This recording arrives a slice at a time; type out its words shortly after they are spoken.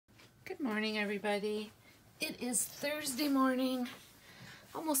Morning, everybody. It is Thursday morning,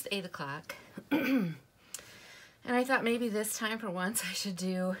 almost 8 o'clock. And I thought maybe this time for once I should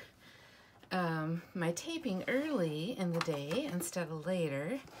do my taping early in the day instead of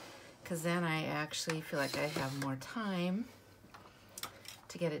later, because then I actually feel like I have more time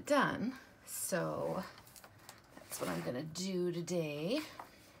to get it done. So that's what I'm gonna do today.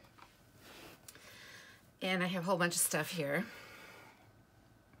 And I have a whole bunch of stuff here.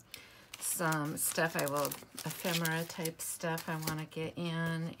 Some stuff ephemera type stuff I want to get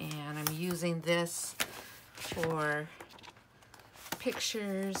in, and I'm using this for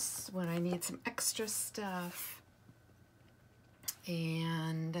pictures when I need some extra stuff.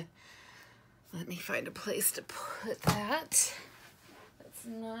 And let me find a place to put that that's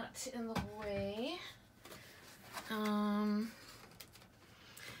not in the way. Oh,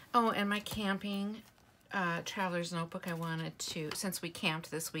 and my camping traveler's notebook. I wanted to, since we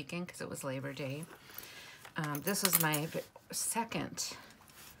camped this weekend because it was Labor Day, this was my second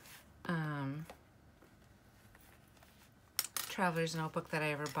traveler's notebook that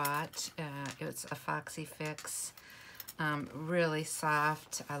I ever bought. It's a Foxy Fix, really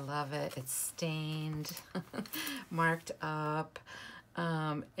soft. I love it. It's stained, marked up,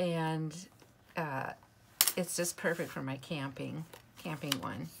 and it's just perfect for my camping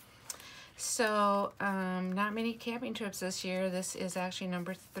one. So, not many camping trips this year. This is actually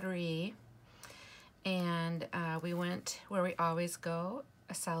number 3. And we went where we always go,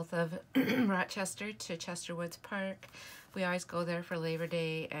 south of Rochester to Chester Woods Park. We always go there for Labor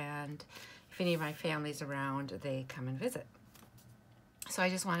Day, and if any of my family's around, they come and visit. So I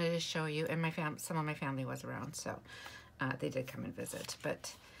just wanted to show you, and some of my family was around, so they did come and visit.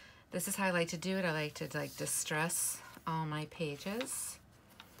 But this is how I like to do it. I like to distress all my pages.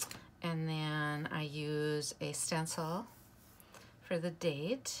 And then I use a stencil for the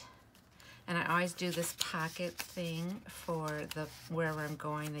date. And I always do this pocket thing for wherever I'm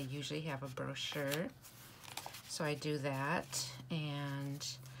going. They usually have a brochure. So I do that and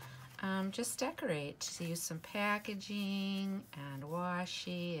just decorate. So use some packaging and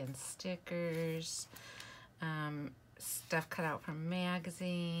washi and stickers, stuff cut out from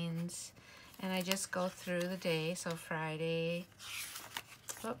magazines. And I just go through the day. So Friday,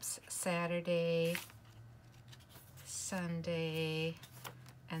 Saturday, Sunday,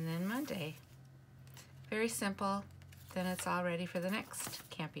 and then Monday. Very simple. Then it's all ready for the next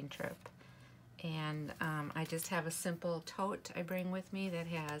camping trip. And I just have a simple tote I bring with me that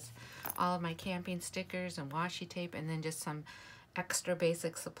has all of my camping stickers and washi tape, and then just some extra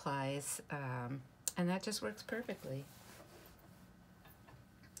basic supplies. And that just works perfectly.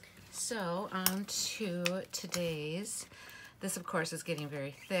 So on to today's. This, of course, is getting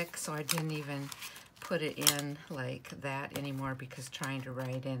very thick, so I didn't even put it in like that anymore, because trying to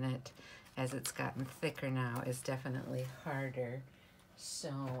write in it as it's gotten thicker now is definitely harder.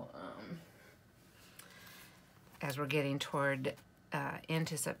 So, as we're getting toward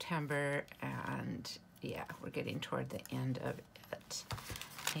into September, and yeah, we're getting toward the end of it.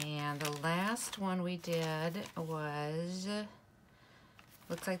 And the last one we did was,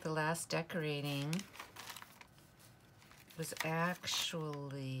 looks like the last decorating was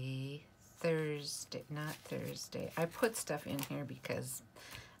actually Thursday, not Thursday. I put stuff in here because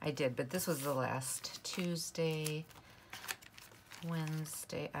I did, but this was the last Tuesday,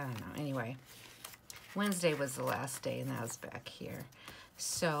 Wednesday, I don't know. Anyway, Wednesday was the last day, and that was back here.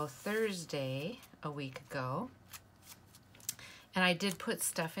 So Thursday, a week ago, and I did put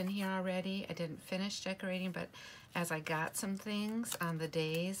stuff in here already. I didn't finish decorating, but as I got some things on the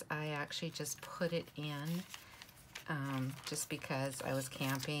days, I actually just put it in. Just because I was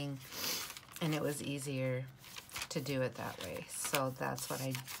camping and it was easier to do it that way. So that's what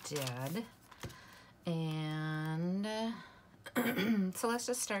I did. And so let's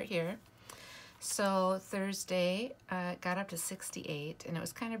just start here. So Thursday, got up to 68, and it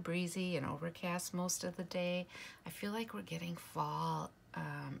was kind of breezy and overcast most of the day. I feel like we're getting fall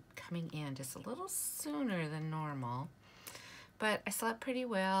coming in just a little sooner than normal. But I slept pretty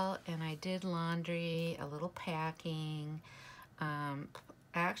well, and I did laundry, a little packing. I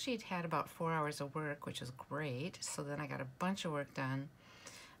actually had about 4 hours of work, which was great. So then I got a bunch of work done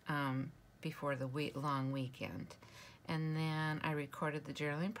before the long weekend. And then I recorded the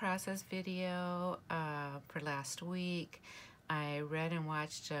journaling process video for last week. I read and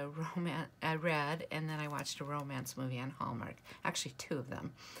watched a romance. And then I watched a romance movie on Hallmark. Actually, 2 of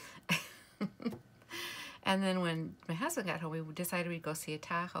them. And then when my husband got home, we decided we'd go see a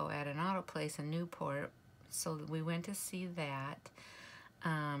Tahoe at an auto place in Newport. So we went to see that.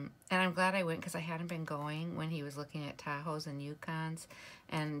 And I'm glad I went because I hadn't been going when he was looking at Tahoes and Yukons,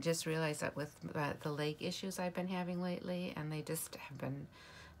 and just realized that with the leg issues I've been having lately, and they just have been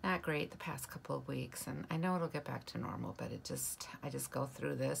not great the past couple of weeks. And I know it'll get back to normal, but I just go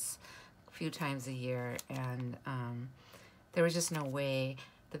through this a few times a year, and there was just no way.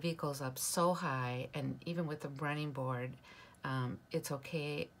 The vehicle's up so high, and even with the running board, it's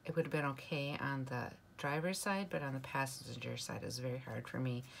okay. It would have been okay on the driver's side, but on the passenger side, it was very hard for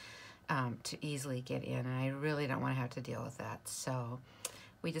me to easily get in, and I really don't want to have to deal with that. So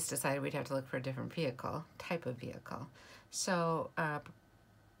we just decided we'd have to look for a different type of vehicle. So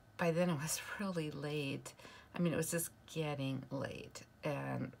by then it was really late. I mean, it was just getting late,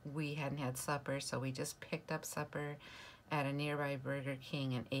 and we hadn't had supper, so we just picked up supper at a nearby Burger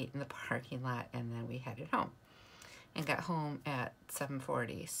King and ate in the parking lot, and then we headed home and got home at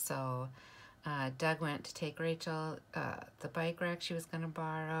 7:40. So Doug went to take Rachel the bike rack she was going to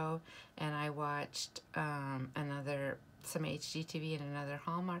borrow, and I watched some HGTV and another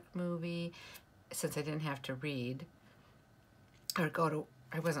Hallmark movie, since I didn't have to read or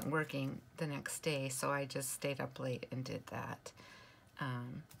I wasn't working the next day, so I just stayed up late and did that.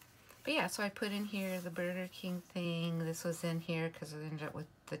 But yeah, so I put in here the Burger King thing. This was in here because I ended up with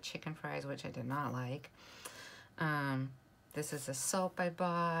the chicken fries, which I did not like. This is a soap I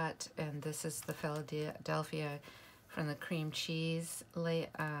bought, and this is the Philadelphia from the cream cheese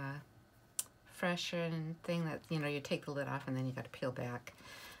freshen thing that, you know, you take the lid off and then you got to peel back.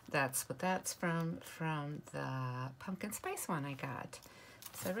 That's what that's from the pumpkin spice one I got.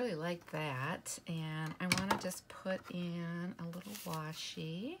 So I really like that, and I want to just put in a little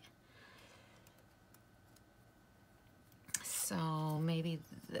washi. So maybe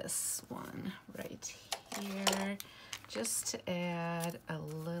this one right here, just to add a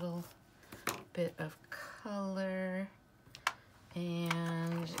little bit of color.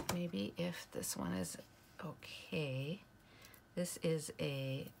 And maybe if this one is okay, this is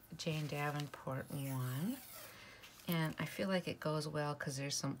a Jane Davenport one. And I feel like it goes well because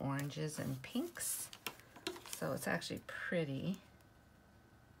there's some oranges and pinks. So it's actually pretty.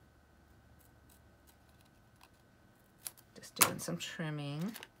 Just doing some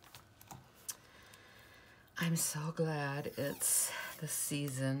trimming. I'm so glad it's the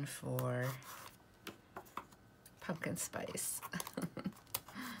season for pumpkin spice.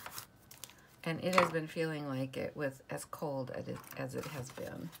 And it has been feeling like it with as cold as it has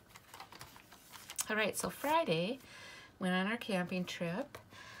been. All right, so Friday, went on our camping trip.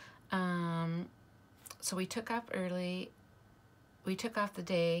 So we took off early. We took off the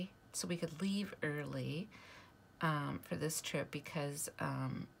day so we could leave early for this trip because,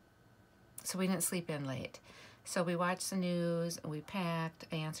 so we didn't sleep in late. So we watched the news, and we packed.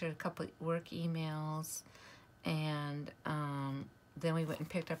 I answered a couple of work emails, and then we went and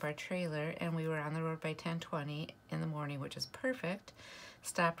picked up our trailer, and we were on the road by 10:20 in the morning, which is perfect.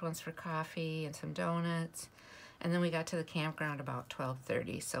 Stopped once for coffee and some donuts, and then we got to the campground about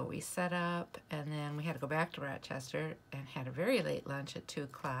 12:30. So we set up, and then we had to go back to Rochester and had a very late lunch at 2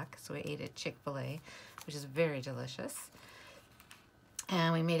 o'clock. So we ate at Chick-fil-A, which is very delicious.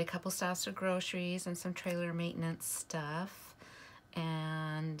 And we made a couple stops for groceries and some trailer maintenance stuff,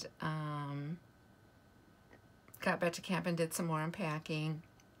 and got back to camp and did some more unpacking.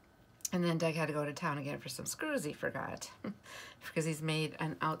 And then Doug had to go to town again for some screws he forgot because he's made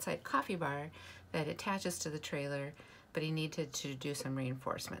an outside coffee bar that attaches to the trailer, but he needed to do some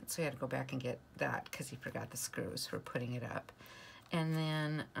reinforcement. So he had to go back and get that because he forgot the screws for putting it up. And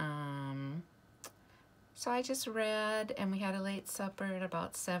then, so I just read, and we had a late supper at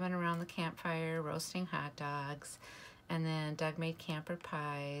about 7 around the campfire, roasting hot dogs. And then Doug made camper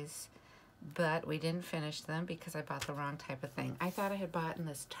pies, but we didn't finish them because I bought the wrong type of thing. I thought I had bought in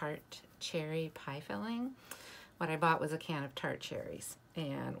this tart cherry pie filling. What I bought was a can of tart cherries.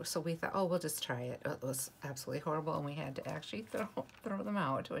 And so we thought, oh, we'll just try it. It was absolutely horrible, and we had to actually throw them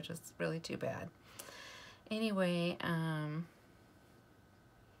out, which was really too bad. Anyway,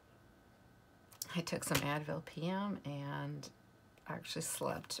 I took some Advil PM and actually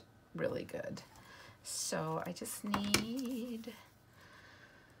slept really good. So I just need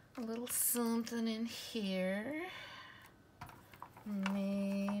a little something in here.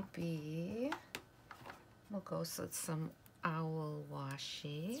 Maybe we'll go with some owl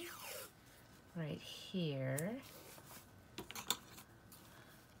washi right here.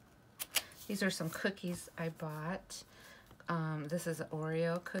 These are some cookies I bought. This is an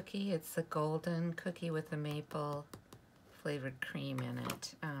Oreo cookie. It's the golden cookie with the maple flavored cream in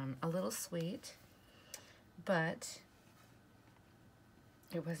it. A little sweet, but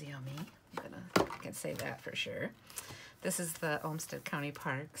it was yummy. I can say that for sure. This is the Olmsted County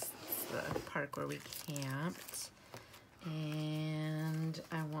Parks. It's the park where we camped. And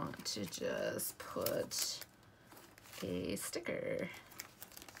I want to just put a sticker.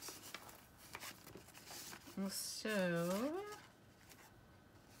 So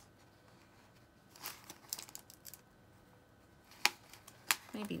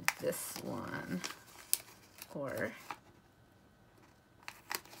maybe this one, or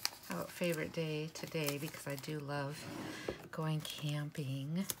how about favorite day today, because I do love going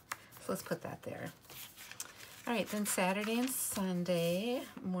camping. So let's put that there. All right, then Saturday and Sunday,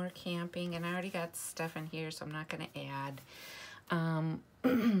 more camping, and I already got stuff in here, so I'm not going to add.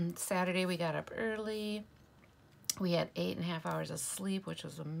 Saturday we got up early. We had 8.5 hours of sleep, which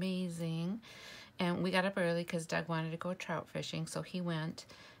was amazing. And we got up early because Doug wanted to go trout fishing, so he went,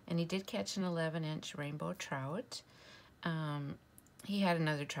 and he did catch an 11-inch rainbow trout. He had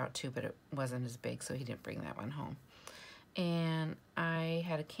another trout too, but it wasn't as big, so he didn't bring that one home. And I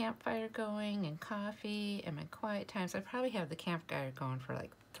had a campfire going and coffee and my quiet times. I probably had the campfire going for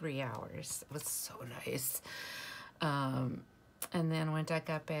like 3 hours. It was so nice. And then when Doug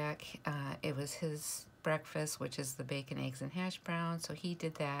got back, it was his breakfast, which is the bacon, eggs, and hash browns. So he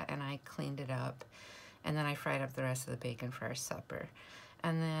did that, and I cleaned it up. And then I fried up the rest of the bacon for our supper.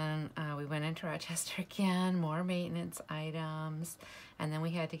 And then we went into Rochester again, more maintenance items. And then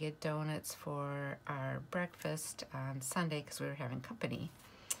we had to get donuts for our breakfast on Sunday because we were having company.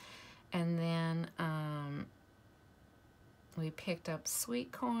 And then we picked up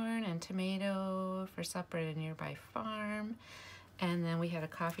sweet corn and tomato for supper at a nearby farm. And then we had a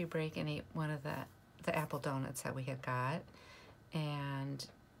coffee break and ate one of the apple donuts that we had got. And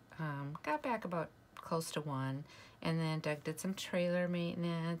got back about close to 1. And then Doug did some trailer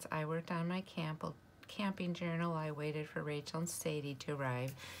maintenance. I worked on my camping journal. I waited for Rachel and Sadie to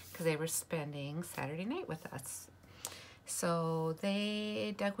arrive because they were spending Saturday night with us. So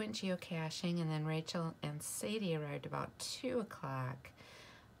Doug went geocaching, and then Rachel and Sadie arrived about 2 o'clock,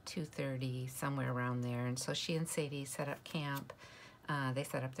 2:30, somewhere around there. And so she and Sadie set up camp. They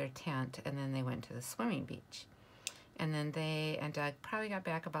set up their tent, and then they went to the swimming beach. And then they and Doug probably got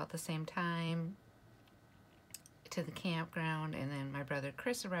back about the same time to the campground. And then my brother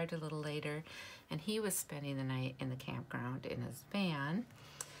Chris arrived a little later, and he was spending the night in the campground in his van.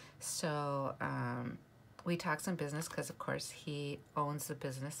 So we talked some business because, of course, he owns the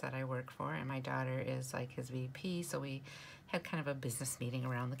business that I work for, and my daughter is like his VP. So we had kind of a business meeting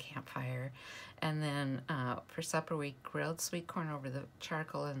around the campfire. And then for supper, we grilled sweet corn over the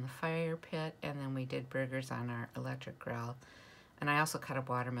charcoal in the fire pit, and then we did burgers on our electric grill. And I also cut up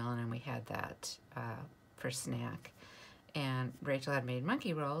watermelon, and we had that for snack. And Rachel had made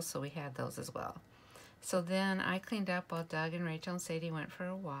monkey rolls, so we had those as well. So then I cleaned up while Doug and Rachel and Sadie went for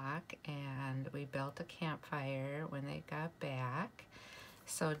a walk, and we built a campfire when they got back.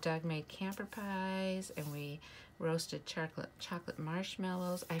 So Doug made camper pies, and we roasted chocolate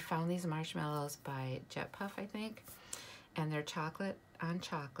marshmallows. I found these marshmallows by Jet Puff, I think, and they're chocolate on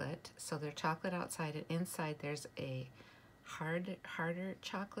chocolate. So they're chocolate outside, and inside there's a harder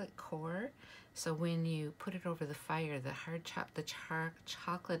chocolate core. So when you put it over the fire, the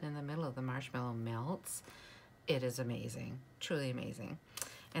chocolate in the middle of the marshmallow melts. It is amazing, truly amazing.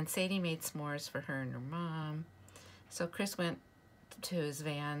 And Sadie made s'mores for her and her mom. So Chris went to his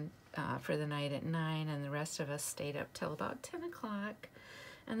van for the night at 9, and the rest of us stayed up till about 10 o'clock.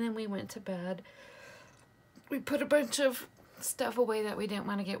 And then we went to bed. We put a bunch of stuff away that we didn't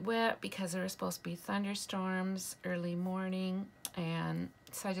want to get wet because there were supposed to be thunderstorms early morning. And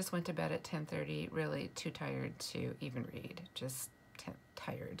so I just went to bed at 10:30, really too tired to even read, just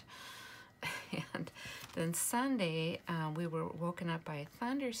tired. And then Sunday, we were woken up by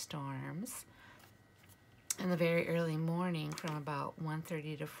thunderstorms in the very early morning from about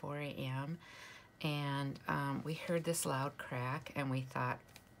 1:30 to 4 a.m. And we heard this loud crack, and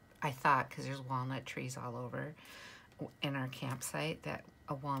I thought, because there's walnut trees all over in our campsite, that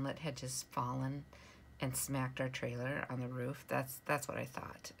a walnut had just fallen and smacked our trailer on the roof. That's what I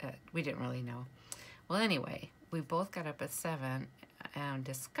thought. We didn't really know. Well, anyway, we both got up at 7 and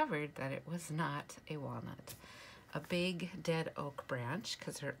discovered that it was not a walnut. A big dead oak branch,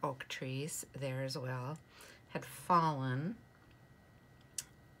 because there are oak trees there as well, had fallen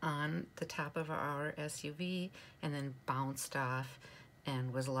on the top of our SUV and then bounced off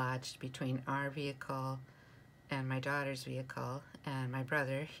and was lodged between our vehicle and my daughter's vehicle. And my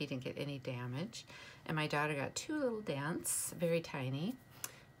brother, he didn't get any damage. And my daughter got 2 little dents, very tiny,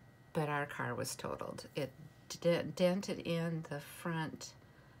 but our car was totaled. It dented in the front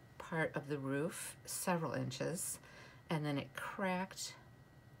part of the roof several inches, and then it cracked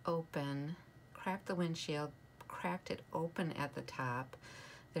open, cracked the windshield, cracked it open at the top.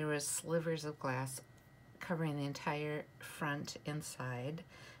 There was slivers of glass covering the entire front inside,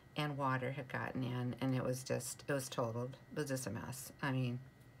 and water had gotten in, and it was totaled. It was just a mess. I mean,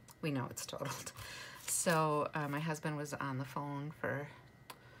 we know it's totaled. So my husband was on the phone for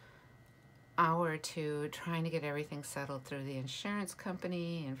an hour or two trying to get everything settled through the insurance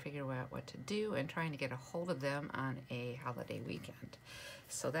company and figure out what to do, and trying to get a hold of them on a holiday weekend.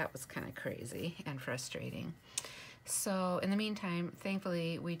 So that was kind of crazy and frustrating. So in the meantime,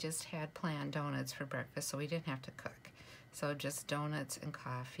 thankfully, we just had planned donuts for breakfast, so we didn't have to cook. So just donuts and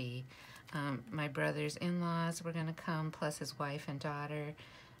coffee. My brother's in-laws were going to come, plus his wife and daughter,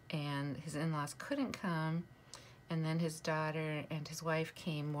 and his in-laws couldn't come, and then his daughter and his wife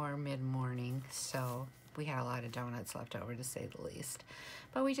came more mid-morning, so we had a lot of donuts left over, to say the least.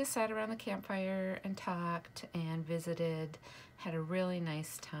 But we just sat around the campfire and talked and visited, had a really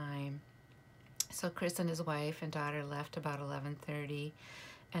nice time. So Chris and his wife and daughter left about 11:30,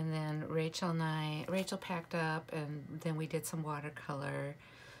 and then Rachel packed up, and then we did some watercolor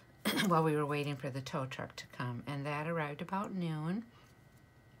while we were waiting for the tow truck to come, and that arrived about noon,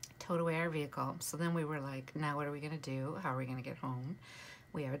 towed away our vehicle. So then we were like, now what are we going to do? How are we going to get home?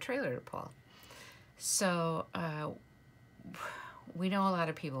 We have a trailer to pull. So we know a lot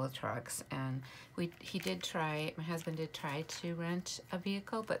of people with trucks, and my husband did try to rent a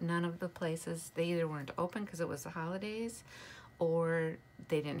vehicle, but none of the places, they either weren't open because it was the holidays, or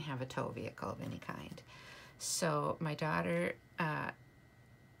they didn't have a tow vehicle of any kind. So my daughter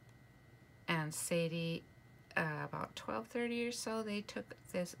and Sadie, about 12:30 or so, they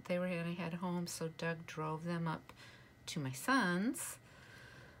were gonna head home, so Doug drove them up to my son's,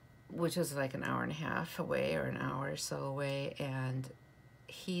 which was like an hour and a half away, or an hour or so away, and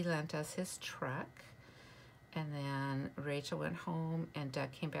he lent us his truck, and then Rachel went home, and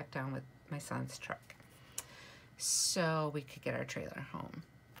Doug came back down with my son's truck, so we could get our trailer home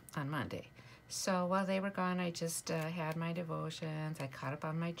on Monday. So while they were gone, I just had my devotions, I caught up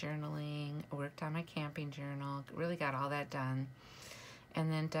on my journaling, worked on my camping journal, really got all that done,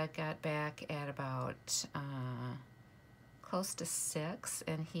 and then Doug got back at about close to 6,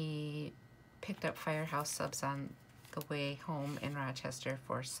 and he picked up Firehouse subs on the way home in Rochester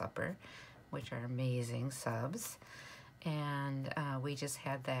for supper, which are amazing subs, and we just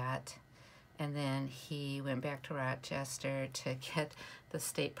had that. And then he went back to Rochester to get the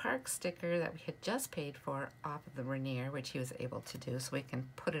state park sticker that we had just paid for off of the Rainier, which he was able to do, so we can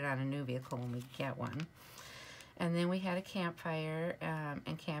put it on a new vehicle when we get one. And then we had a campfire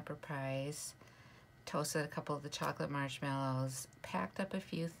and camper pies, toasted a couple of the chocolate marshmallows, packed up a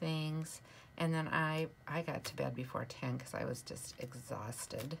few things, and then I got to bed before 10 because I was just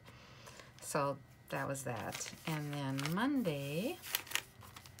exhausted. So that was that. And then Monday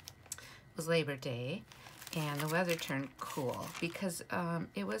was Labor Day, and the weather turned cool because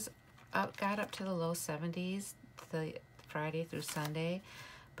it got up to the low 70s the Friday through Sunday,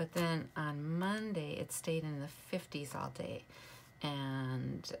 but then on Monday it stayed in the 50s all day,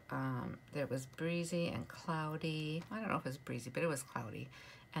 and it was breezy and cloudy. I don't know if it was breezy, but it was cloudy,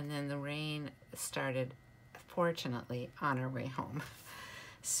 and then the rain started, fortunately, on our way home.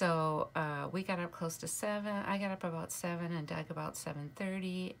 So we got up close to 7. I got up about 7, and Doug about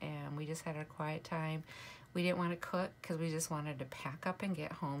 7:30, and we just had our quiet time. We didn't want to cook because we just wanted to pack up and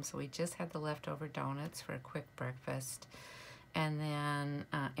get home, so we just had the leftover donuts for a quick breakfast, and then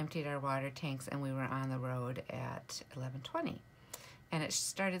emptied our water tanks, and we were on the road at 11:20. And it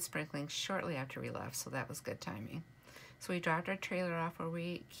started sprinkling shortly after we left, so that was good timing. So we dropped our trailer off where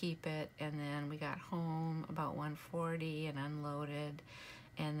we keep it, and then we got home about 1:40 and unloaded.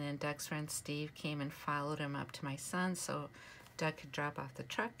 And then Doug's friend Steve came and followed him up to my son so Doug could drop off the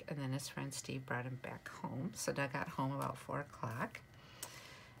truck, and then his friend Steve brought him back home. So Doug got home about 4 o'clock.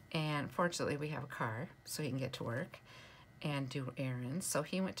 And fortunately, we have a car so he can get to work and do errands. So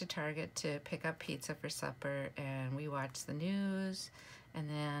he went to Target to pick up pizza for supper, and we watched the news, and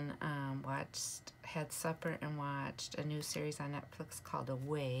then had supper and watched a new series on Netflix called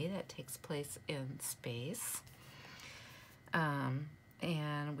Away that takes place in space.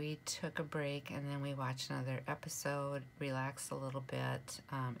 And we took a break, and then we watched another episode, relaxed a little bit,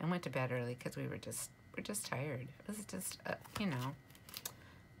 and went to bed early because we're just tired. It was just,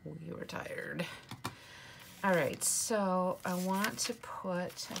 we were tired. All right, so I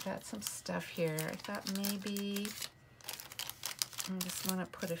got some stuff here. I thought maybe I just want to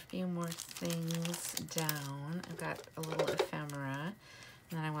put a few more things down. I've got a little ephemera,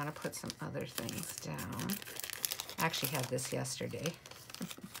 and then I want to put some other things down. I actually had this yesterday.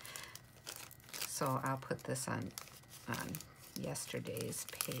 So I'll put this on yesterday's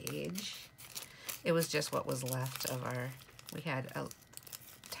page. It was just what was left of our, we had a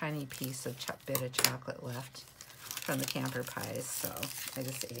tiny piece of bit of chocolate left from the camper pies, so I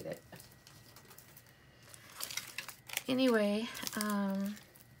just ate it. Anyway,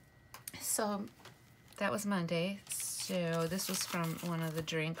 so that was Monday. So this was from one of the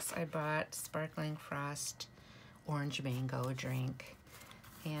drinks I bought, Sparkling Frost Orange Mango drink.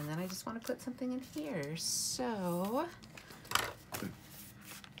 And then I just want to put something in here. So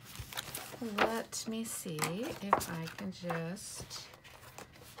let me see if I can just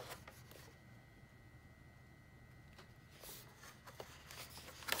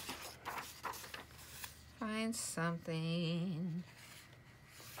find something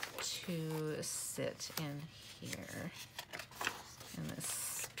to sit in here in this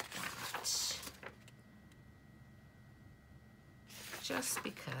spot. Just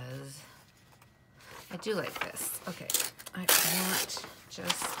because I do like this. Okay, I want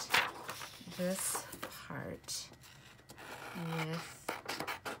just this part with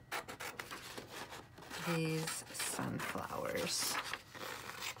these sunflowers.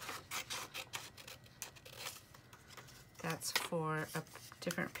 That's for a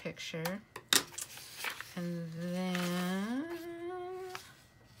different picture. And then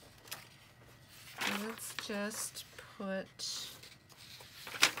let's just put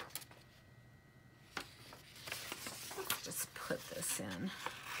this in.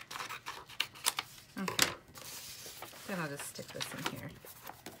 Okay. Then I'll just stick this in here.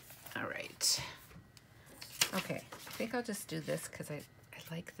 All right. Okay. I think I'll just do this because I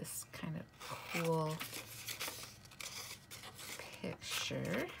like this kind of cool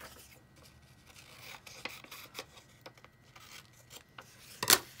picture.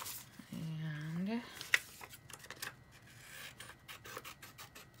 And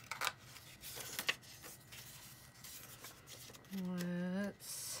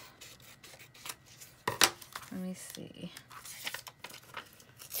let me see.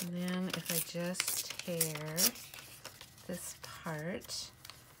 And then if I just tear this part,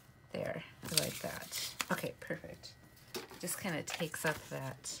 there, I like that. Okay, perfect. Just kind of takes up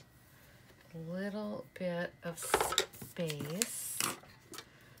that little bit of space.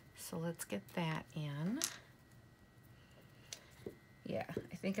 So let's get that in. Yeah,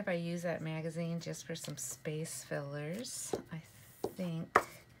 I think if I use that magazine just for some space fillers, I think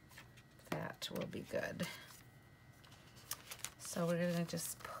that will be good. So we're gonna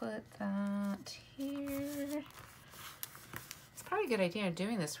just put that here. It's probably a good idea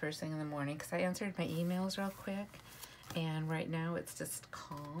doing this first thing in the morning because I answered my emails real quick, and right now it's just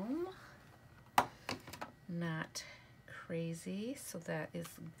calm, not crazy, so that is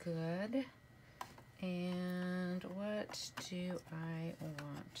good. And what do I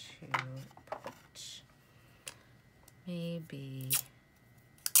want to put? Maybe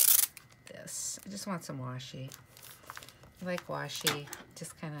this. I just want some washi. I like washi,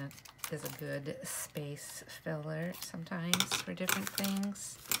 just kind of is a good space filler sometimes for different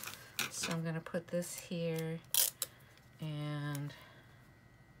things. So I'm going to put this here, and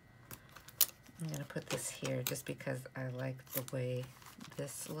I'm going to put this here just because I like the way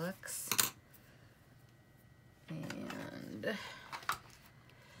this looks. And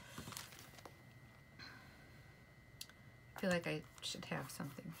I feel like I should have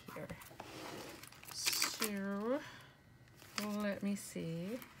something here. So let me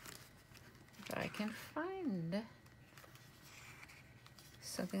see if I can find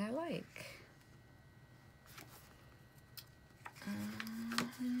something I like.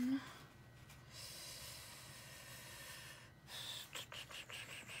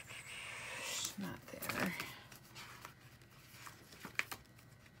 Not there.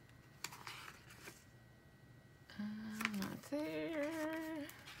 Not there.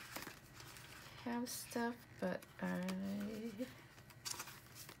 Have stuff, but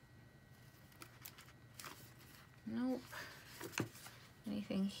nope.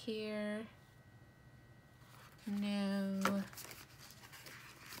 Anything here? No.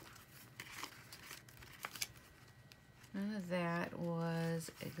 None of that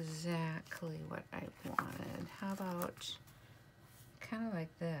was exactly what I wanted. How about kind of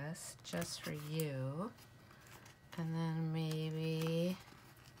like this, just for you? And then maybe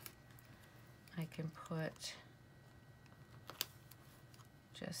I can put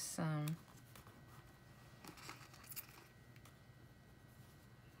just some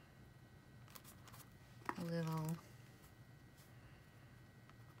little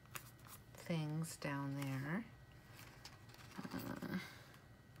things down there.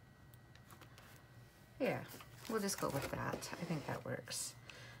 Yeah, we'll just go with that. I think that works.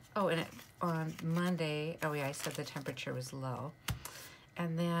 Oh, and on Monday, oh yeah, I said the temperature was low.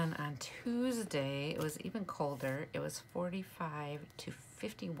 And then on Tuesday, it was even colder. It was 45 to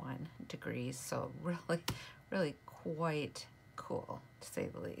 51 degrees, so really, really quite cool, to say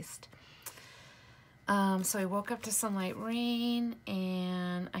the least. So I woke up to some light rain,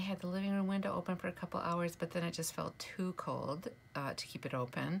 and I had the living room window open for a couple hours, but then it just felt too cold to keep it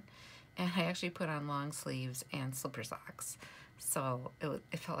open. And I actually put on long sleeves and slipper socks. So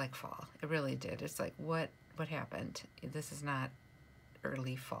it felt like fall. It really did. It's like, what happened? This is not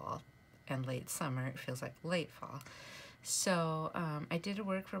early fall and late summer. It feels like late fall. So I did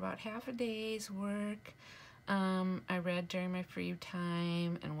work for about half a day's work. I read during my free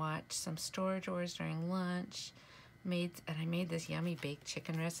time and watched some storage wars during lunch. I made this yummy baked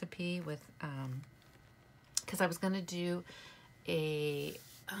chicken recipe with, because I was going to do a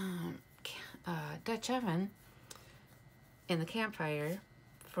Dutch oven in the campfire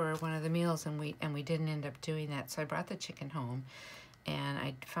for one of the meals, and we didn't end up doing that. So I brought the chicken home, and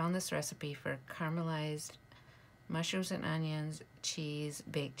I found this recipe for caramelized mushrooms and onions, cheese,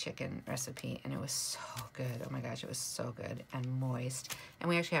 baked chicken recipe, and it was so good. Oh my gosh, it was so good and moist. And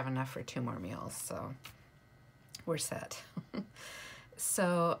we actually have enough for 2 more meals, so we're set.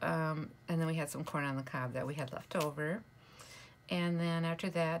 So, and then we had some corn on the cob that we had left over. And then after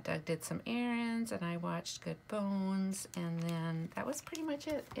that, Doug did some errands, and I watched Good Bones, and then that was pretty much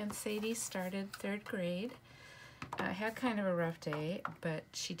it. And Sadie started 3rd grade. I had kind of a rough day, but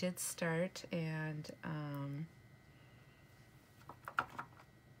she did start, and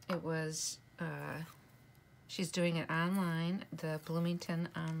it was, she's doing it online, the Bloomington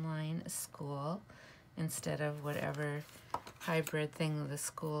online school, instead of whatever hybrid thing the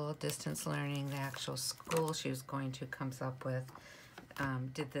school, distance learning, the actual school she was going to comes up with.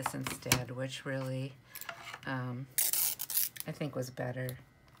 Did this instead, which really, I think is better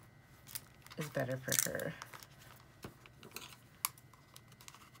for her.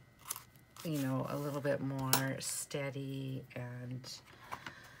 You know, a little bit more steady and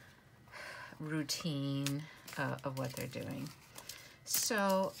routine of what they're doing.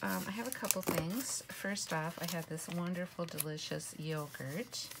 So I have a couple things. First off, I have this wonderful, delicious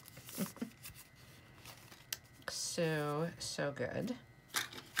yogurt. So good.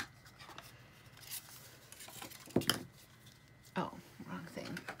 Oh, wrong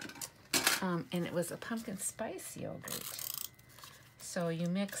thing. And it was a pumpkin spice yogurt. So you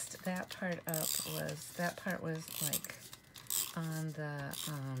mixed that part up. That part was like on the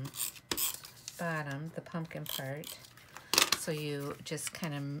bottom, the pumpkin part. So you just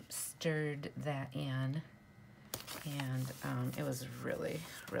kind of stirred that in, and it was really,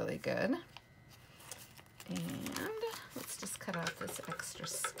 really good. And let's just cut off this extra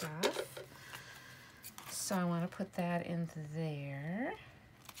stuff. So I want to put that in there.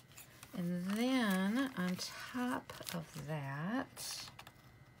 And then on top of that,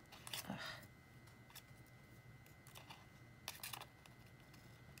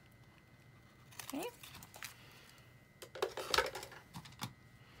 okay.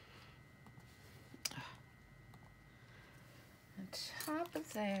 On top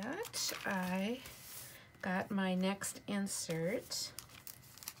of that, I got my next insert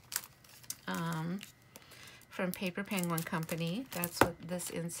from Paper Penguin Company. That's what this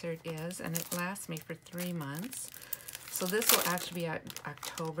insert is, and it lasts me for 3 months. So this will actually be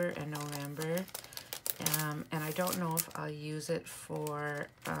October and November, and I don't know if I'll use it for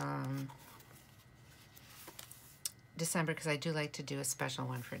December, because I do like to do a special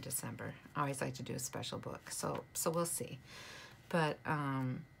one for December. I always like to do a special book, so we'll see. But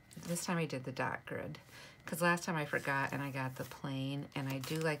this time I did the dot grid, because last time I forgot and I got the plain, and I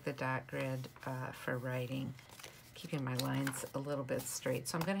do like the dot grid for writing, keeping my lines a little bit straight.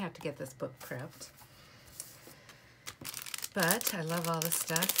 So I'm going to have to get this book prepped. But I love all the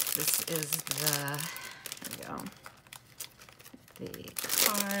stuff. This is there we go, the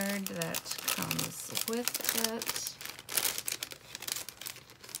card that comes with it.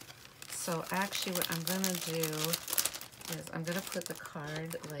 So actually what I'm going to do is I'm going to put the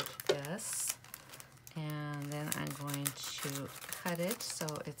card like this, and then I'm going to cut it so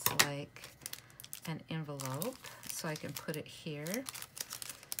it's like an envelope, so I can put it here,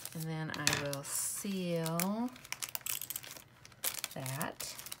 and then I will seal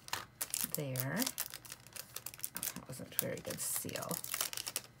that there. Oh, that wasn't a very good seal,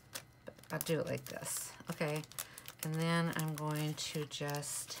 but I'll do it like this, okay? And then I'm going to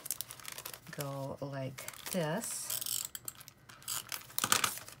just go like this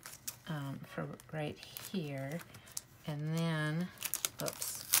for right here, and then,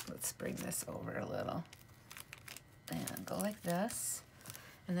 oops, let's bring this over a little, and go like this,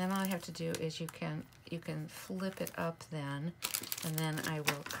 And then all I have to do is you can flip it up then, and then I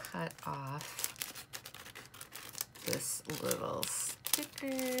will cut off this little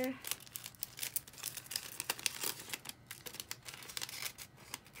sticker.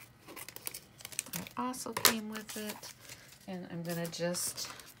 That also came with it. And I'm gonna just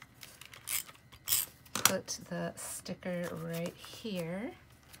put the sticker right here,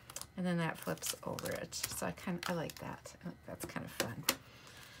 and then that flips over it. So I like that. That's kind of fun.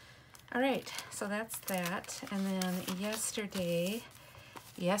 All right, so that's that. And then yesterday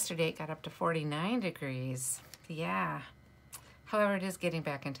it got up to 49 degrees. Yeah. However, it is getting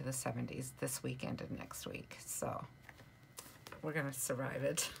back into the 70s this weekend and next week. So we're gonna survive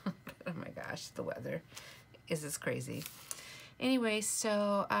it. Oh my gosh, the weather is just crazy. Anyway,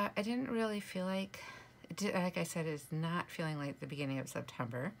 so I didn't really feel like I said, it's not feeling like the beginning of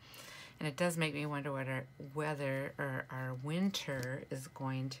September. And it does make me wonder what our weather or our winter is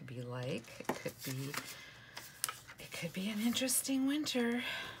going to be like. It could be an interesting winter.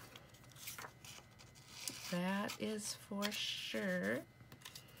 That is for sure.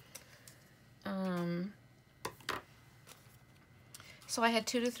 So I had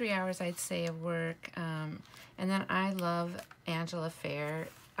 2 to 3 hours, I'd say, of work. And then I love Angela Fair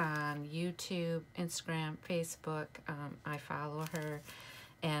on YouTube, Instagram, Facebook. I follow her,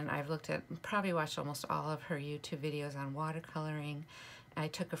 and I've probably watched almost all of her YouTube videos on watercoloring. I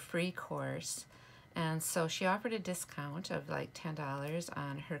took a free course, and so she offered a discount of like $10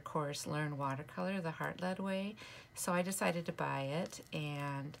 on her course, Learn Watercolor the Heart-Led Way. So I decided to buy it,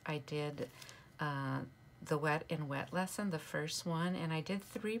 and I did the wet and wet lesson, the first one, and I did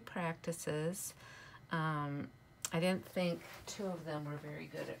 3 practices. I didn't think 2 of them were very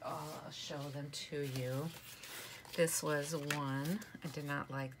good at all. I'll show them to you. This was one. I did not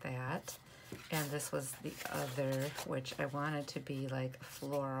like that. And this was the other, which I wanted to be like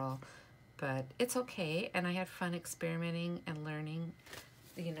floral, but it's okay. And I had fun experimenting and learning,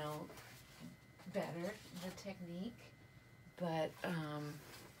 you know, better the technique. But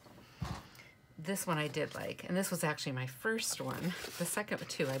this one I did like, and this was actually my first one. The second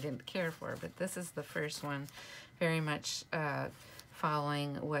 2 I didn't care for, but this is the first one, very much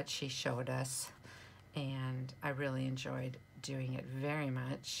following what she showed us, and I really enjoyed doing it very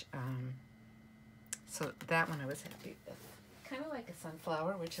much. So that one I was happy with. Kind of like a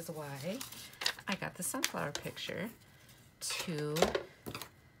sunflower, which is why I got the sunflower picture to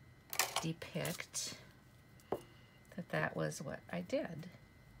depict that was what I did.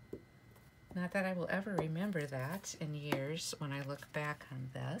 Not that I will ever remember that in years when I look back on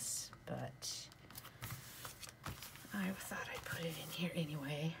this, but I thought I'd put it in here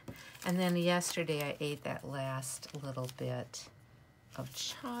anyway. And then yesterday I ate that last little bit of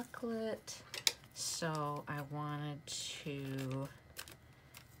chocolate, so I wanted to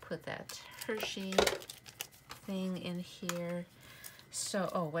put that Hershey thing in here. So,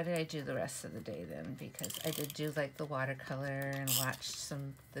 oh, what did I do the rest of the day then? Because I did do like the watercolor and watched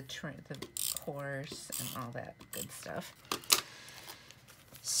the course and all that good stuff.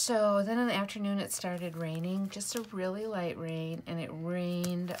 So then in the afternoon it started raining, just a really light rain, and it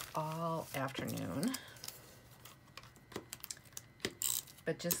rained all afternoon,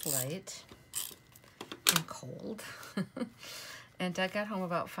 but just light and cold. And Doug got home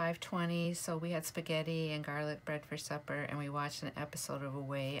about 5:20, so we had spaghetti and garlic bread for supper, and we watched an episode of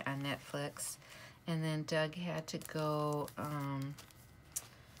Away on Netflix. And then Doug had to go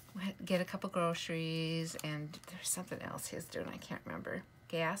get a couple groceries, and there's something else he was doing, I can't remember.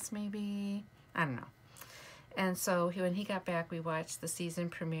 Gas, maybe? I don't know. And so when he got back, we watched the season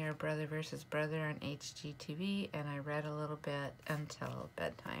premiere of Brother vs. Brother on HGTV, and I read a little bit until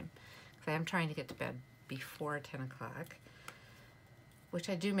bedtime. Because I'm trying to get to bed before 10 o'clock. Which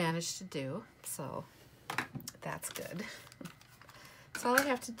I do manage to do, so that's good. So all I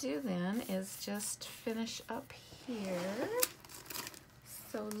have to do then is just finish up here.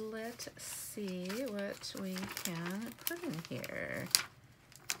 So let's see what we can put in here.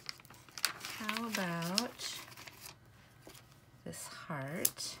 How about this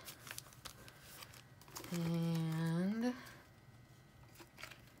heart? And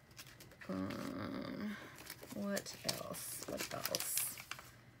what else? What else?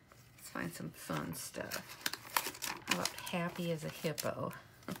 Let's find some fun stuff. How about happy as a hippo?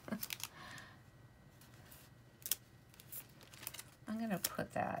 I'm gonna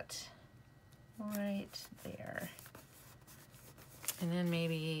put that right there. And then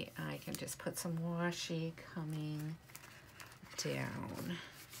maybe I can just put some washi coming down.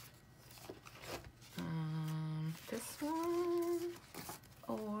 This one,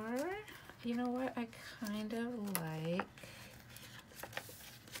 or you know what, I kind of like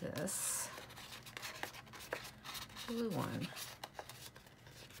this blue one.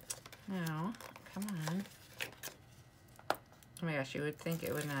 Now, come on. Oh my gosh, you would think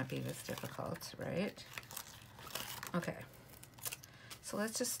it would not be this difficult, right? Okay. So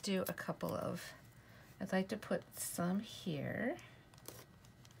let's just do a couple of, I'd like to put some here.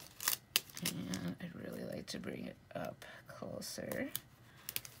 And I'd really like to bring it up closer.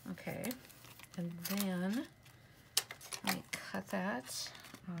 Okay. And then let me cut that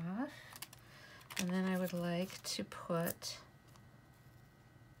off. And then I would like to put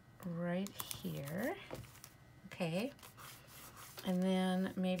right here. Okay. And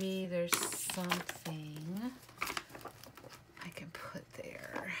then maybe there's something I can put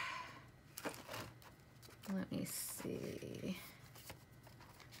there. Let me see.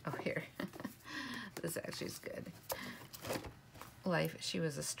 Oh, here. This actually is good. Life, she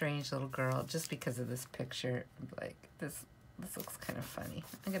was a strange little girl just because of this picture. Like, this looks kind of funny.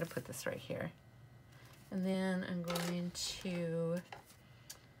 I'm going to put this right here. And then I'm going to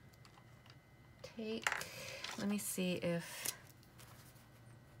take, let me see if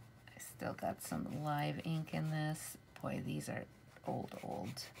I still got some live ink in this. Boy, these are old.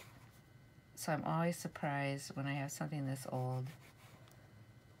 So I'm always surprised when I have something this old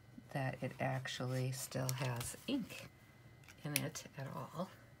that it actually still has ink in it at all.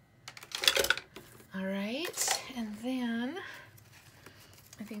 All right, and then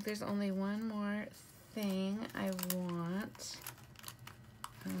I think there's only one more thing I want.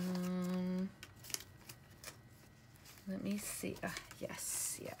 Let me see.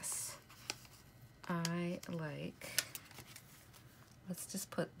 Yes. I like, let's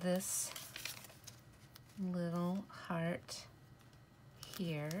just put this little heart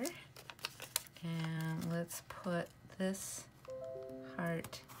here, and let's put this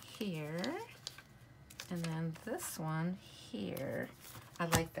heart here, and then this one here. I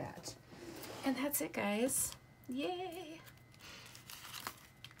like that. And that's it, guys. Yay!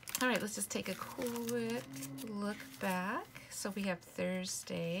 All right, let's just take a quick look back. So we have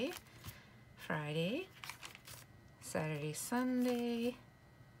Thursday, Friday, Saturday, Sunday,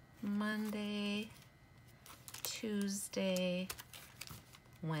 Monday, Tuesday,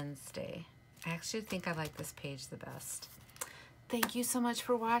 Wednesday. I actually think I like this page the best. Thank you so much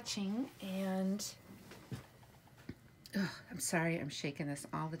for watching, and I'm sorry I'm shaking this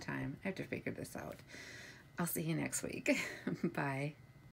all the time. I have to figure this out. I'll see you next week. Bye.